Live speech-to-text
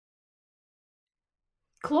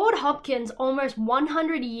Claude Hopkins, almost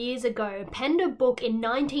 100 years ago, penned a book in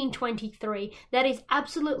 1923 that is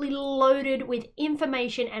absolutely loaded with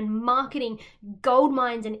information and marketing gold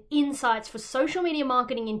mines and insights for social media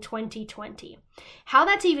marketing in 2020. How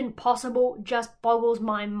that's even possible just boggles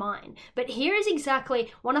my mind. But here is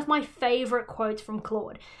exactly one of my favorite quotes from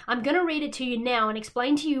Claude. I'm going to read it to you now and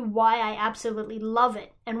explain to you why I absolutely love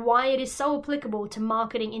it and why it is so applicable to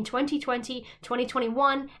marketing in 2020,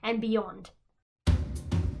 2021, and beyond.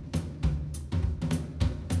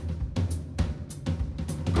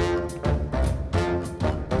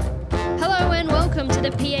 Welcome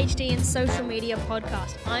to the PhD in Social Media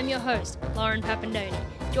podcast. I'm your host, Lauren Papandoni.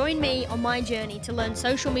 Join me on my journey to learn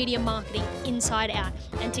social media marketing inside out,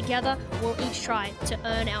 and together we'll each try to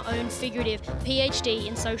earn our own figurative PhD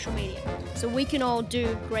in social media so we can all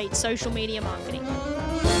do great social media marketing.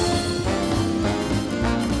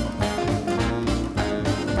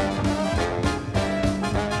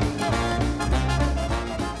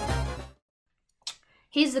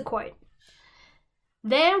 Here's the quote.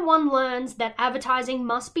 There one learns that advertising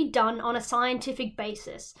must be done on a scientific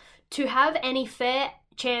basis to have any fair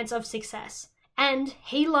chance of success, and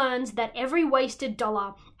he learns that every wasted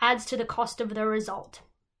dollar adds to the cost of the result.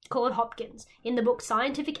 Claude Hopkins, in the book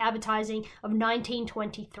Scientific Advertising of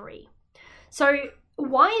 1923. So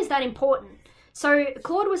why is that important? So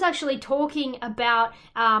Claude was actually talking about,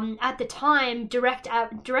 at the time, direct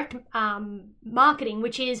marketing,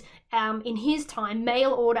 which is, in his time,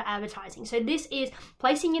 mail order advertising. So this is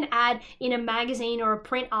placing an ad in a magazine or a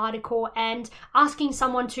print article and asking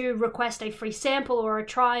someone to request a free sample or a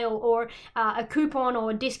trial or a coupon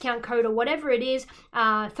or a discount code or whatever it is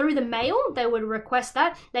through the mail. They would request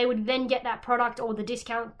that. They would then get that product or the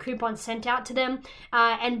discount coupon sent out to them.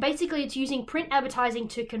 And basically it's using print advertising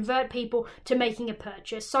to convert people to making a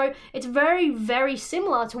purchase. So it's very, very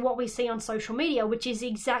similar to what we see on social media, which is the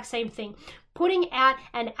exact same thing. Putting out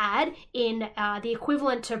an ad in the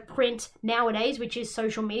equivalent to print nowadays, which is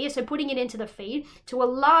social media. So putting it into the feed to a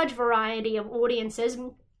large variety of audiences,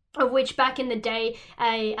 of which back in the day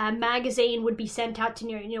a magazine would be sent out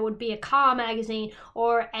to, would be a car magazine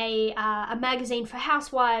or a magazine for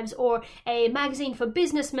housewives or a magazine for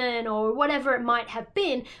businessmen or whatever it might have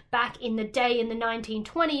been back in the day in the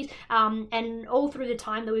 1920s, and all through the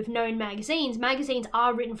time that we've known magazines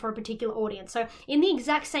are written for a particular audience. So in the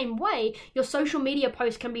exact same way, your social media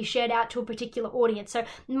post can be shared out to a particular audience. So it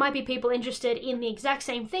might be people interested in the exact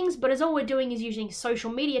same things, but as all we're doing is using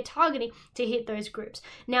social media targeting to hit those groups.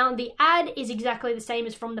 Now, the ad is exactly the same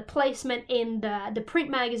as from the placement in the print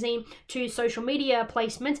magazine to social media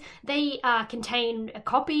placements. They contain a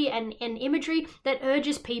copy and imagery that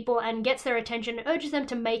urges people and gets their attention, urges them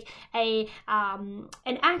to make an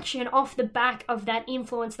action off the back of that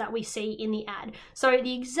influence that we see in the ad. So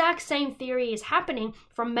the exact same theory is happening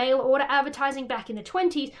from mail order advertising back in the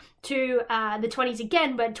 20s to the 20s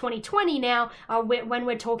again, but 2020 now, when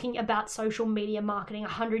we're talking about social media marketing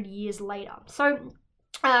 100 years later. So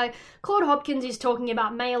Claude Hopkins is talking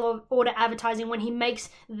about mail order advertising when he makes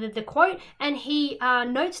the quote, and he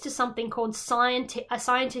notes to something called a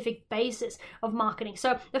scientific basis of marketing.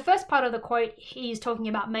 So the first part of the quote, he's talking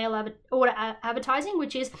about mail order advertising,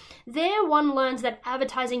 which is, there one learns that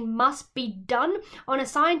advertising must be done on a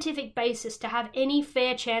scientific basis to have any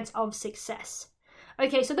fair chance of success.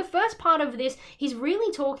 Okay, so the first part of this, he's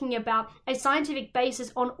really talking about a scientific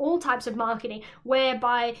basis on all types of marketing,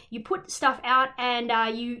 whereby you put stuff out and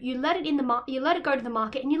you let it you let it go to the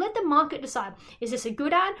market, and you let the market decide, is this a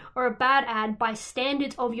good ad or a bad ad by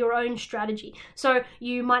standards of your own strategy. So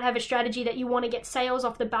you might have a strategy that you want to get sales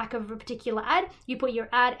off the back of a particular ad. You put your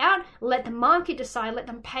ad out, let the market decide, let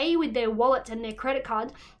them pay with their wallets and their credit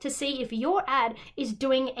cards to see if your ad is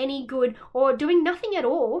doing any good or doing nothing at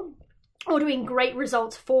all, or doing great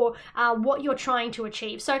results for what you're trying to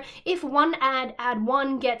achieve. So if one ad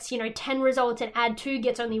 1 gets 10 results and ad 2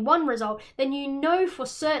 gets only 1 result, then you know for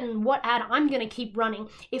certain what ad I'm going to keep running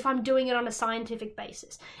if I'm doing it on a scientific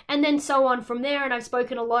basis. And then so on from there, and I've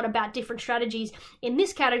spoken a lot about different strategies in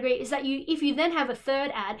this category, is that if you then have a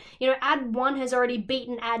third ad, ad 1 has already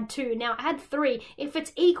beaten ad 2. Now ad 3, if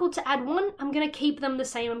it's equal to ad 1, I'm going to keep them the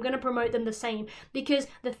same. I'm going to promote them the same, because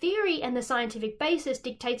the theory and the scientific basis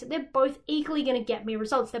dictates that they're both equally going to get me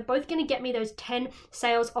results. They're both going to get me those 10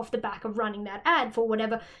 sales off the back of running that ad for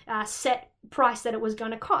whatever set price that it was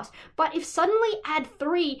going to cost. But if suddenly ad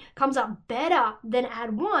 3 comes up better than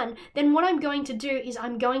ad 1, then what I'm going to do is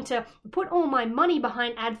I'm going to put all my money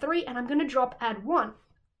behind ad 3 and I'm going to drop ad 1.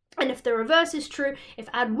 And if the reverse is true, if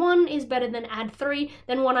ad 1 is better than ad 3,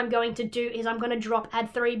 then what I'm going to do is I'm going to drop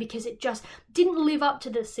ad 3 because it just didn't live up to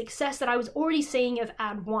the success that I was already seeing of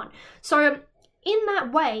ad 1. So in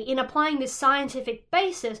that way, in applying this scientific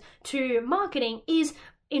basis to marketing, is,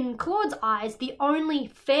 in Claude's eyes, the only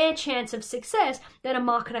fair chance of success that a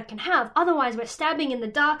marketer can have. Otherwise, we're stabbing in the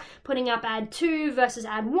dark, putting up ad 2 versus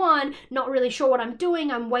ad 1, not really sure what I'm doing.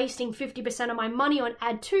 I'm wasting 50% of my money on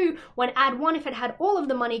ad 2, when ad 1, if it had all of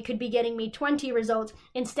the money, could be getting me 20 results.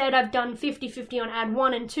 Instead, I've done 50-50 on ad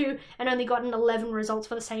 1 and 2 and only gotten 11 results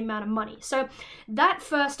for the same amount of money. So that,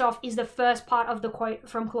 first off, is the first part of the quote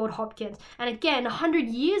from Claude Hopkins. And again, 100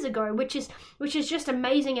 years ago, which is just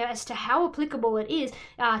amazing as to how applicable it is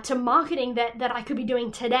to marketing that I could be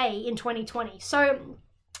doing today in 2020. So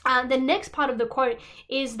the next part of the quote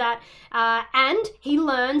is that, and he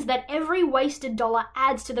learns that every wasted dollar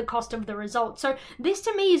adds to the cost of the result. So this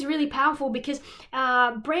to me is really powerful, because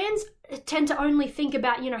brands tend to only think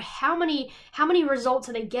about, how many results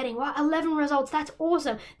are they getting? Well, 11 results, that's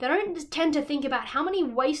awesome. They don't tend to think about how many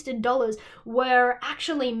wasted dollars were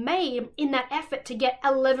actually made in that effort to get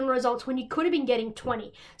 11 results when you could have been getting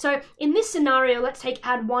 20. So in this scenario, let's take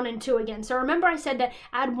ad 1 and 2 again. So remember I said that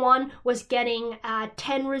ad 1 was getting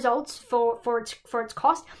 10 results for its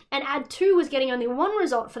cost, and ad 2 was getting only 1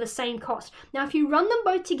 result for the same cost. Now, if you run them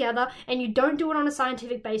both together and you don't do it on a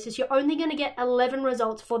scientific basis, you're only going to get 11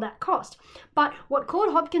 results for that cost. But what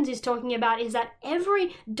Claude Hopkins is talking about is that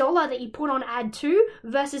every dollar that you put on ad 2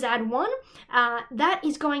 versus ad 1, that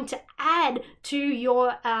is going to add to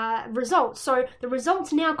your results. So the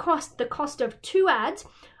results now cost the cost of 2 ads.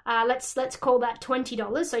 Let's call that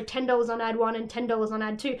 $20. So $10 on ad 1 and $10 on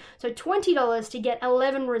ad 2. So $20 to get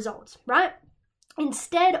 11 results, right?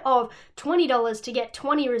 Instead of $20 to get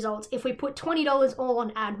 20 results, if we put $20 all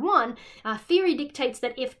on ad 1, theory dictates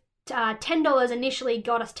that if $10 initially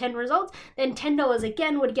got us 10 results, then $10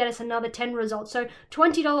 again would get us another 10 results. So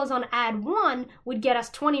 $20 on ad 1 would get us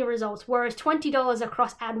 20 results, whereas $20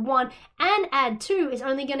 across ad 1 and ad 2 is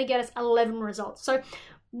only going to get us 11 results. So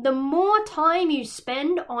the more time you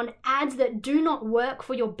spend on ads that do not work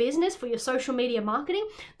for your business, for your social media marketing,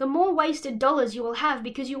 the more wasted dollars you will have,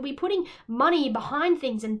 because you'll be putting money behind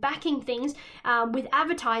things and backing things with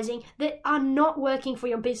advertising that are not working for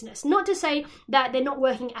your business. Not to say that they're not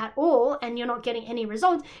working at all and you're not getting any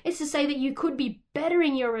results. It's to say that you could be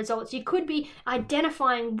bettering your results. You could be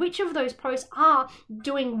identifying which of those posts are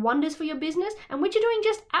doing wonders for your business and which are doing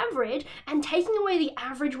just average, and taking away the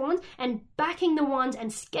average ones and backing the ones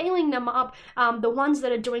and scaling them up, the ones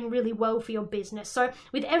that are doing really well for your business. So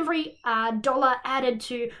with every dollar added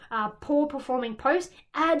to poor performing posts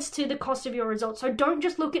adds to the cost of your results. So don't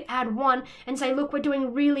just look at ad 1 and say, look, we're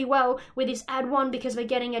doing really well with this ad 1 because we're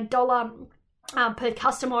getting $1 per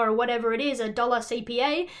customer or whatever it is, $1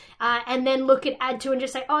 CPA, and then look at ad 2 and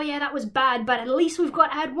just say, oh yeah, that was bad, but at least we've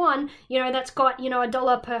got ad 1, that's got,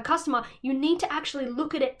 $1 per customer. You need to actually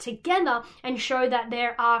look at it together and show that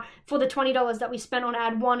there are, for the $20 that we spent on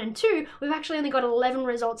ad 1 and 2, we've actually only got 11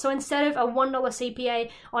 results. So instead of a $1 CPA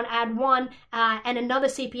on ad 1 and another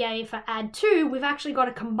CPA for ad 2, we've actually got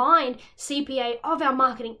a combined CPA of our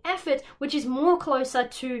marketing efforts, which is more closer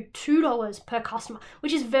to $2 per customer,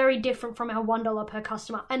 which is very different from our $1 per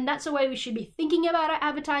customer. And that's the way we should be thinking about our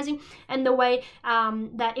advertising, and the way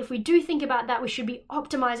that if we do think about that, we should be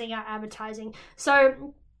optimizing our advertising.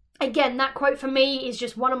 So again, that quote for me is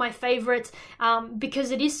just one of my favorites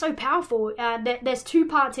because it is so powerful. There's 2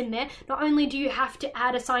 parts in there. Not only do you have to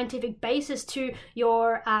add a scientific basis to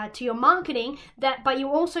your marketing, but you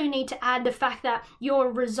also need to add the fact that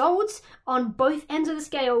your results on both ends of the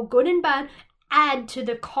scale, good and bad, add to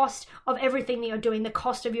the cost of everything that you're doing, the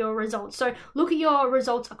cost of your results. So look at your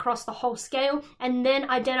results across the whole scale, and then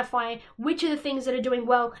identify which are the things that are doing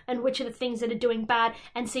well and which are the things that are doing bad,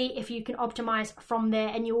 and see if you can optimize from there,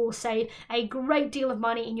 and you will save a great deal of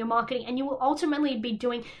money in your marketing, and you will ultimately be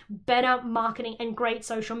doing better marketing and great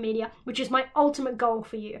social media, which is my ultimate goal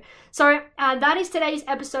for you. So that is today's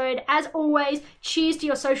episode. As always, cheers to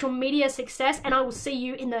your social media success, and I will see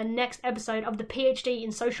you in the next episode of the PhD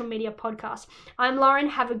in Social Media podcast. I'm Lauren.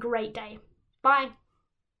 Have a great day. Bye.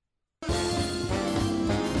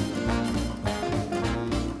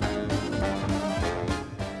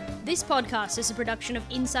 This podcast is a production of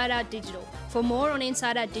Inside Out Digital. For more on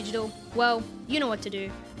Inside Out Digital, well, you know what to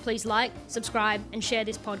do. Please like, subscribe, and share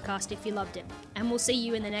this podcast if you loved it. And we'll see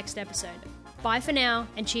you in the next episode. Bye for now,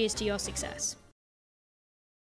 and cheers to your success.